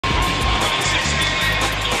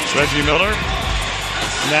Reggie Miller,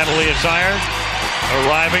 Natalie Azire,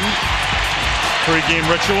 arriving. Pre-game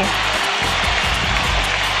ritual.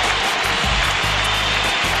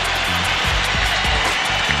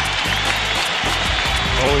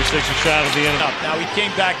 Always takes a shot at the end. Now he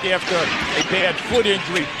came back after a bad foot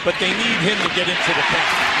injury, but they need him to get into the paint.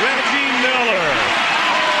 Reggie Miller.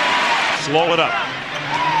 Slow it up.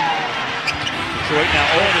 Detroit now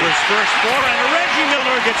over his first four, and Reggie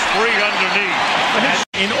Miller gets free underneath.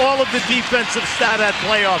 In all of the defensive stat at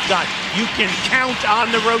playoff time, you can count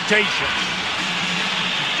on the rotation.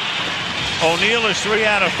 O'Neal is 3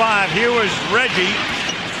 out of 5. Here was Reggie.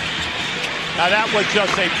 Now that was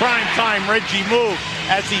just a prime-time Reggie move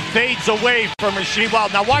as he fades away from Rasheed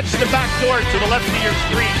Wallace. Now watch the back door to the left of your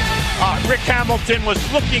screen. Rick Hamilton was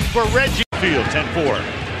looking for Reggie. Field 10-4.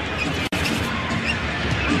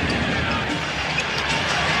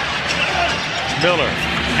 Miller,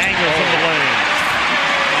 hanger from the lane.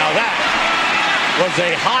 Now that was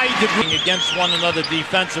a high degree against one another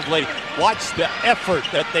defensively. Watch the effort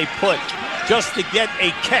that they put just to get a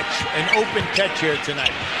catch, an open catch here tonight.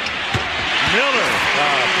 Miller.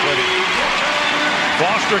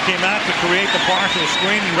 Foster came out to create the partial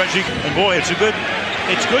screen, and Reggie, and boy, it's good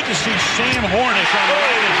to see Sam Hornish on the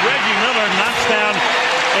way as Reggie Miller knocks down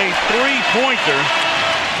a three-pointer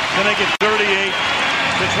to make it 38-29.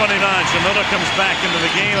 So Miller comes back into the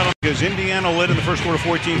game because Indiana led in the first quarter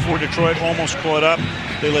 14-4. Detroit almost caught up.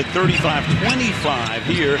 They led 35-25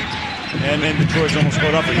 here, and then Detroit's almost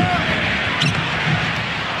caught up again.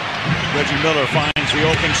 Reggie Miller finds the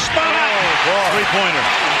open spot. Three-pointer.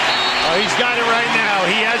 Oh, he's got it right now.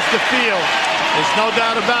 He has the feel. There's no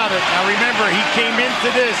doubt about it. Now remember, he came into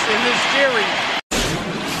this in this series.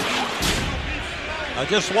 Now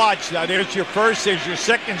just watch. Now there's your first, there's your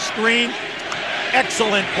second screen.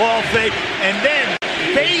 Excellent ball fake. And then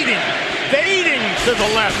fading to the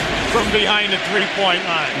left from behind the three-point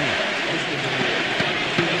line.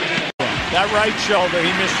 That right shoulder,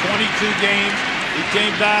 he missed 22 games. He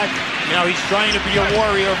came back. You know, he's trying to be a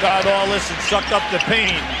warrior about all this and suck up the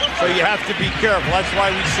pain. So you have to be careful. That's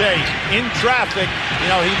why we say, in traffic, you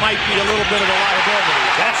know, he might be a little bit of a liability.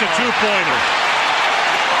 That's a two-pointer.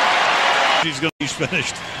 He's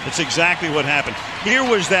finished. That's exactly what happened. Here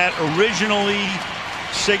was that originally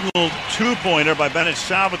signaled two-pointer by Bennett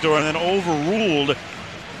Salvatore and then overruled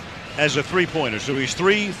as a three-pointer. So he's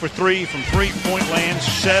 3 for 3 from three-point land,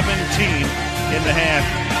 17 in the half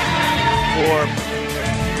for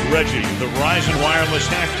Reggie. The Verizon Wireless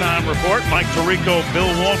halftime report. Mike Tirico,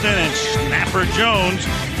 Bill Walton, and Snapper Jones.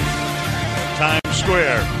 Times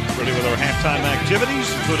Square. Ready with our halftime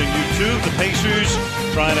activities, including YouTube. The Pacers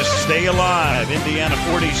trying to stay alive. Indiana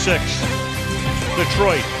 46.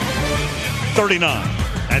 Detroit 39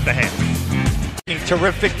 at the half.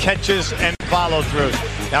 Terrific catches and follow-throughs.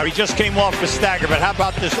 Now he just came off the stagger, but how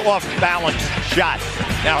about this off-balance shot?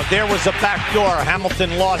 Now there was a back door.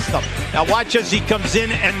 Hamilton lost them. Now watch as he comes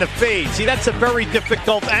in and the fade. See, that's a very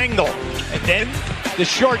difficult angle. And then the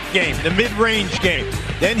short game, the mid-range game.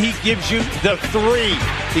 Then he gives you the three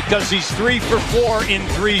because he's 3 for 4 in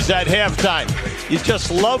threes at halftime. You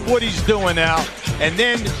just love what he's doing now. And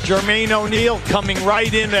then Jermaine O'Neal coming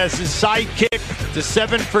right in as his sidekick to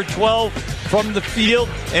 7 for 12 from the field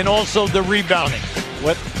and also the rebounding.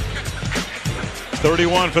 What?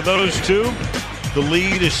 31 for those two. The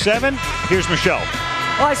lead is 7. Here's Michelle.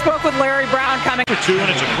 Well, I spoke with Larry Brown coming for 2,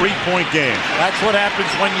 and it's a 3-point game. That's what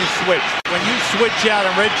happens when you switch. When you switch out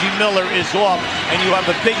and Reggie Miller is off and you have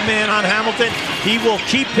a big man on Hamilton, he will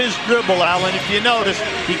keep his dribble, Alan. If you notice,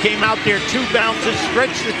 he came out there 2 bounces,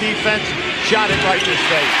 stretched the defense, shot it right in his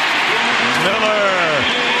face. Miller.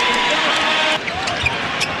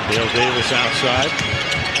 Dale Davis outside.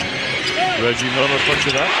 Reggie Miller puts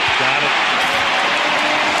it up. Got it.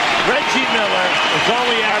 Reggie Miller is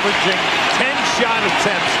only averaging 10 shot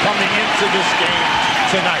attempts coming into this game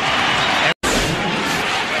tonight.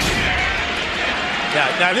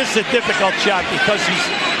 Now this is a difficult shot because he's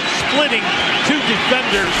splitting 2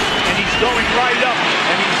 defenders and he's going right up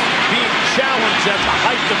and he's being challenged at the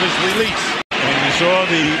height of his release. And you saw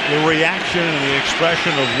the reaction and the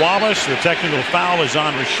expression of Wallace. The technical foul is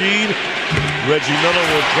on Rasheed. Reggie Miller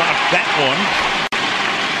will drop that one.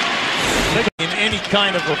 In any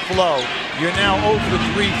kind of a flow, you're now 0 for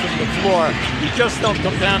 3 from the floor. You just don't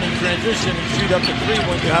come down in transition and shoot up a 3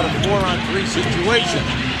 when you have a 4-on-3 situation.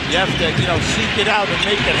 You have to, you know, seek it out and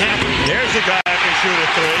make it happen. There's a guy who can shoot a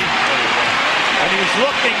 3. And he's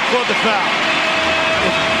looking for the foul.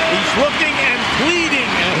 He's looking and pleading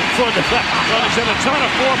for the foul. Well, he's had a ton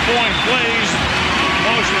of 4-point plays,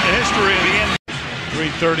 most in the history of the NBA.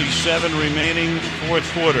 3:37 remaining, fourth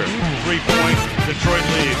quarter. 3-point Detroit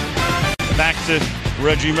lead. Back to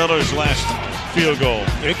Reggie Miller's last field goal.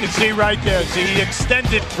 You can see right there, see, he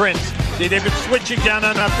extended Prince. See, they've been switching down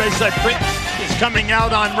on that baseline. Prince is coming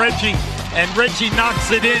out on Reggie, and Reggie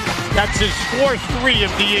knocks it in. That's his 4-3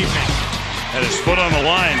 of the evening. Had his foot on the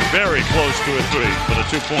line, very close to a three, but a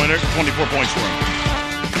two-pointer, 24 points for him.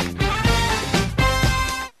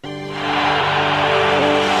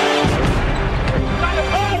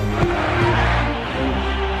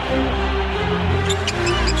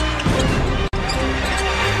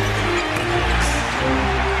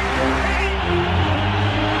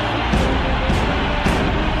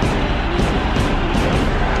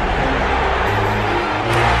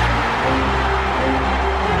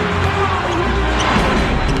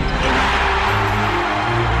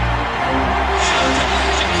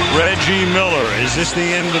 Reggie Miller, is this the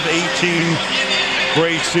end of 18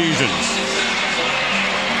 great seasons?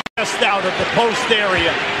 Just out of the post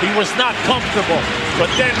area, he was not comfortable. But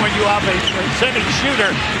then when you have a percentage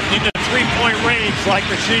shooter in the three-point range like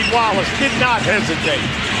Rasheed Wallace, did not hesitate.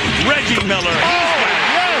 Reggie Miller. Oh,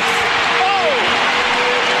 yes! Oh!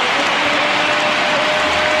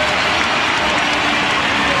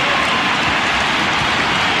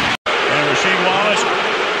 And Rasheed Wallace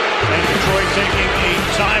and Detroit taking a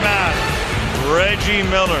timeout. Reggie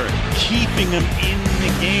Miller keeping him in the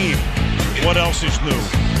game. What else is new?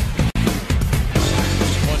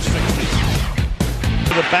 160.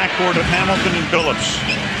 To the backcourt of Hamilton and Billups.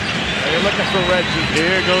 You're looking for Reggie.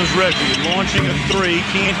 Here goes Reggie, launching a three.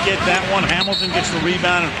 Can't get that one. Hamilton gets the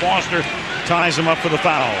rebound, and Foster ties him up for the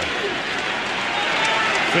foul.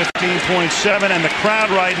 15.7, and the crowd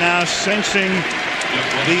right now sensing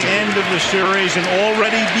the end of the series and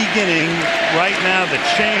already beginning right now the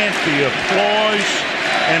chant, the applause,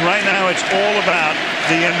 and right now it's all about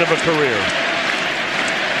the end of a career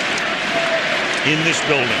in this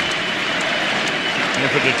building. And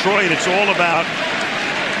for Detroit, it's all about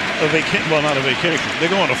a vacation. Well, not a vacation. They're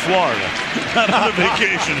going to Florida. Not on a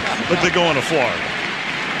vacation, but they're going to Florida.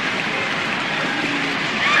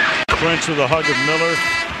 Prince with a hug of Miller.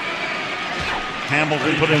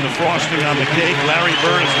 Hamilton putting the frosting on the cake. Larry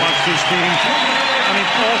Bird has watched his team, I mean,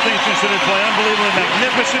 all things considered, play unbelievably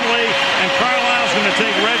magnificently. And Carlisle's going to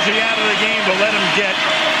take Reggie out of the game to let him get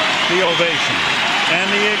the ovation and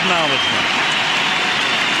the acknowledgement.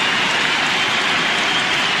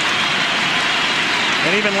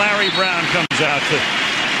 And even Larry Brown comes out to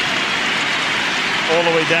all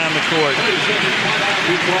the way down the court.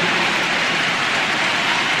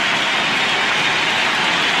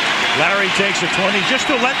 Larry takes a 20 just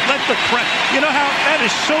to let the crowd. You know how that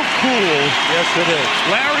is so cool. Yes, it is.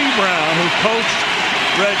 Larry Brown, who coached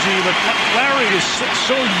Reggie, but Larry is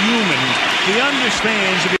so human. He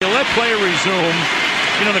understands if you let play resume,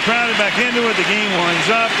 you know, the crowd is back into it, the game winds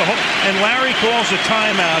up, and Larry calls a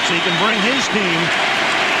timeout so he can bring his team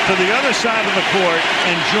to the other side of the court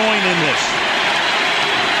and join in this.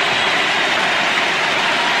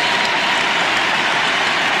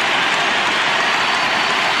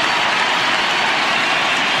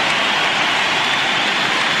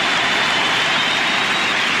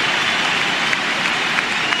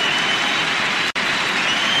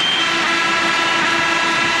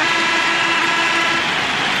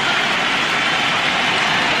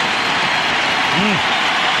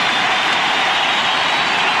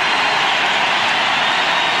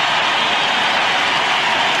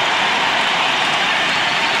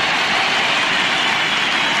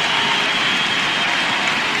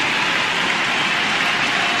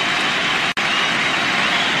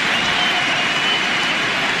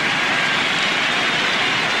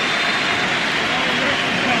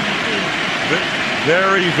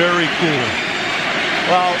 Very, very cool.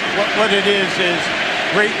 Well, what it is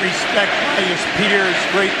great respect by his peers,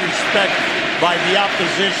 great respect by the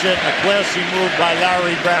opposition, a classy move by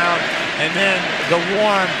Larry Brown, and then the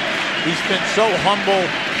warm. He's been so humble.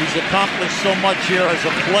 He's accomplished so much here as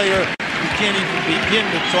a player. You can't even begin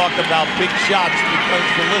to talk about big shots because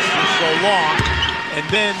the list is so long. And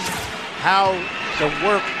then how the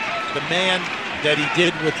work, the man that he did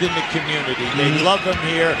within the community. They love him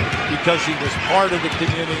here because he was part of the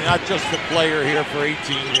community, not just a player here for 18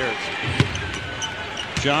 years.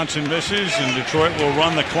 Johnson misses, and Detroit will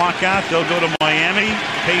run the clock out. They'll go to Miami.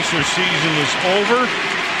 Pacers season is over.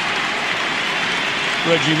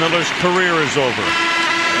 Reggie Miller's career is over.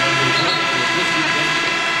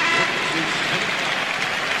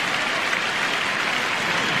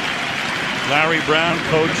 Larry Brown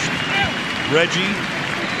coached Reggie.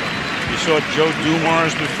 You saw Joe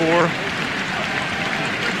Dumars before.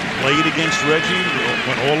 Played against Reggie.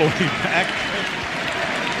 Went all the way back.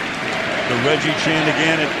 The Reggie chant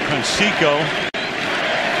again at Conseco.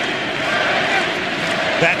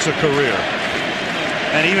 That's a career.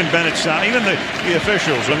 And even Bennett, even the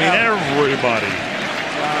officials, I mean, everybody.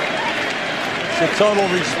 It's a total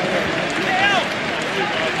respect.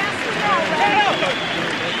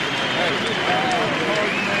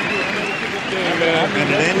 And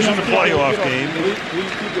it ends in the playoff game.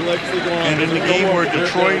 And in the game where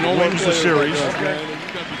Detroit wins the series.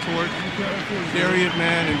 Carry it,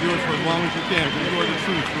 man, and do it for as long as you can. You are the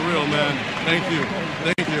truth, for real, man. Thank you.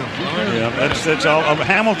 Thank you. Yeah, that's all.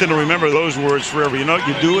 Hamilton will remember those words forever. You know,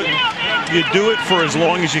 you do it for as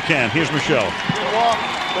long as you can. Here's Michelle.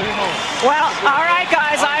 Well, all right,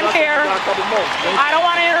 guys, I'm here. I don't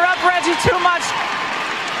want to interrupt Reggie too much.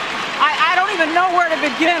 I don't even know where to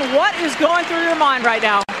begin. What is going through your mind right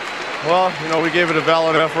now? Well, you know, we gave it a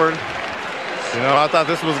valiant effort. You know, I thought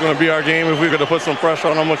this was going to be our game if we could have put some pressure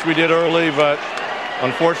on them, which we did early, but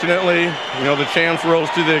unfortunately, you know, the champs rose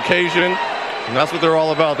to the occasion, and that's what they're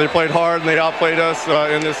all about. They played hard, and they outplayed us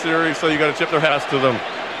in this series, so you got to tip their hats to them.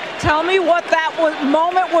 Tell me what that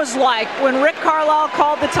moment was like when Rick Carlisle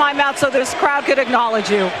called the timeout so this crowd could acknowledge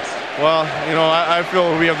you. Well, you know, I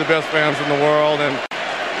feel we have the best fans in the world, and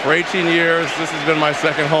for 18 years, this has been my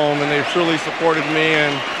second home, and they've truly supported me,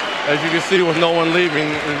 and as you can see with no one leaving,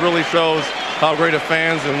 it really shows how great of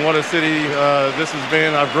fans and what a city this has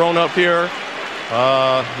been. I've grown up here.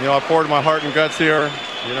 You know, I poured my heart and guts here.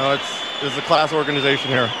 You know, it's a class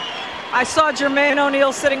organization here. I saw Jermaine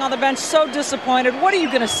O'Neal sitting on the bench, so disappointed. What are you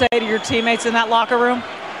going to say to your teammates in that locker room?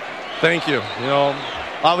 Thank you. You know,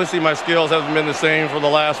 obviously my skills haven't been the same for the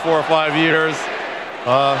last 4 or 5 years.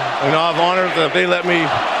 You know, I'm honored that they let me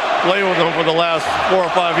play with them for the last 4 or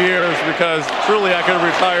 5 years because truly I could have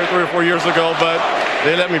retired 3 or 4 years ago, but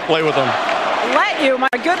they let me play with them. Let you?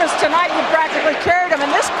 My goodness, tonight you practically carried them.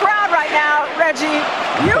 And this crowd right now, Reggie,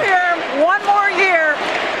 you hear him one more year.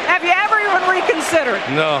 Have you ever even reconsidered?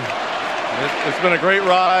 No. It's been a great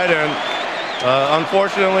ride, and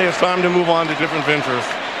unfortunately it's time to move on to different ventures.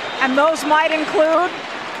 And those might include?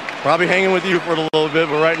 Probably hanging with you for a little bit,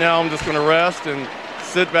 but right now I'm just going to rest and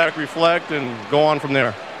sit back, reflect, and go on from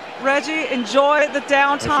there. Reggie, enjoy the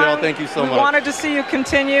downtime. Michelle, thank you so much. We wanted to see you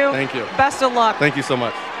continue. Thank you. Best of luck. Thank you so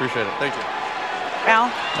much. Appreciate it. Thank you.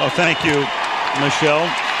 Al? Oh, thank you, Michelle.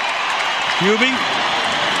 Hubie,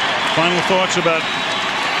 final thoughts about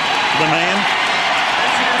the man?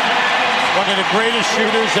 One of the greatest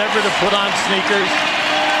shooters ever to put on sneakers.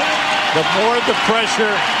 The more the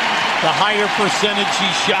pressure, the higher percentage he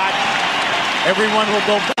shot. Everyone will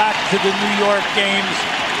go back to the New York games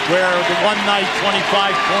where the one night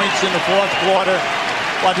 25 points in the fourth quarter,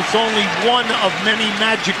 but it's only one of many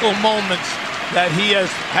magical moments that he has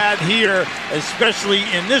had here, especially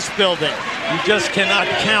in this building. You just cannot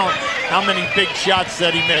count how many big shots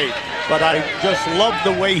that he made. But I just love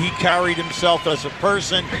the way he carried himself as a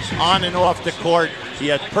person on and off the court. He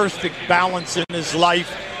had perfect balance in his life.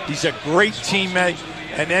 He's a great teammate.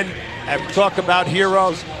 And then, talk about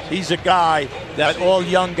heroes, he's a guy that all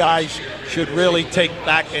young guys should really take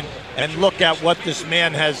back and look at what this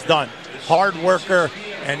man has done. Hard worker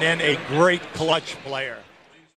and then a great clutch player.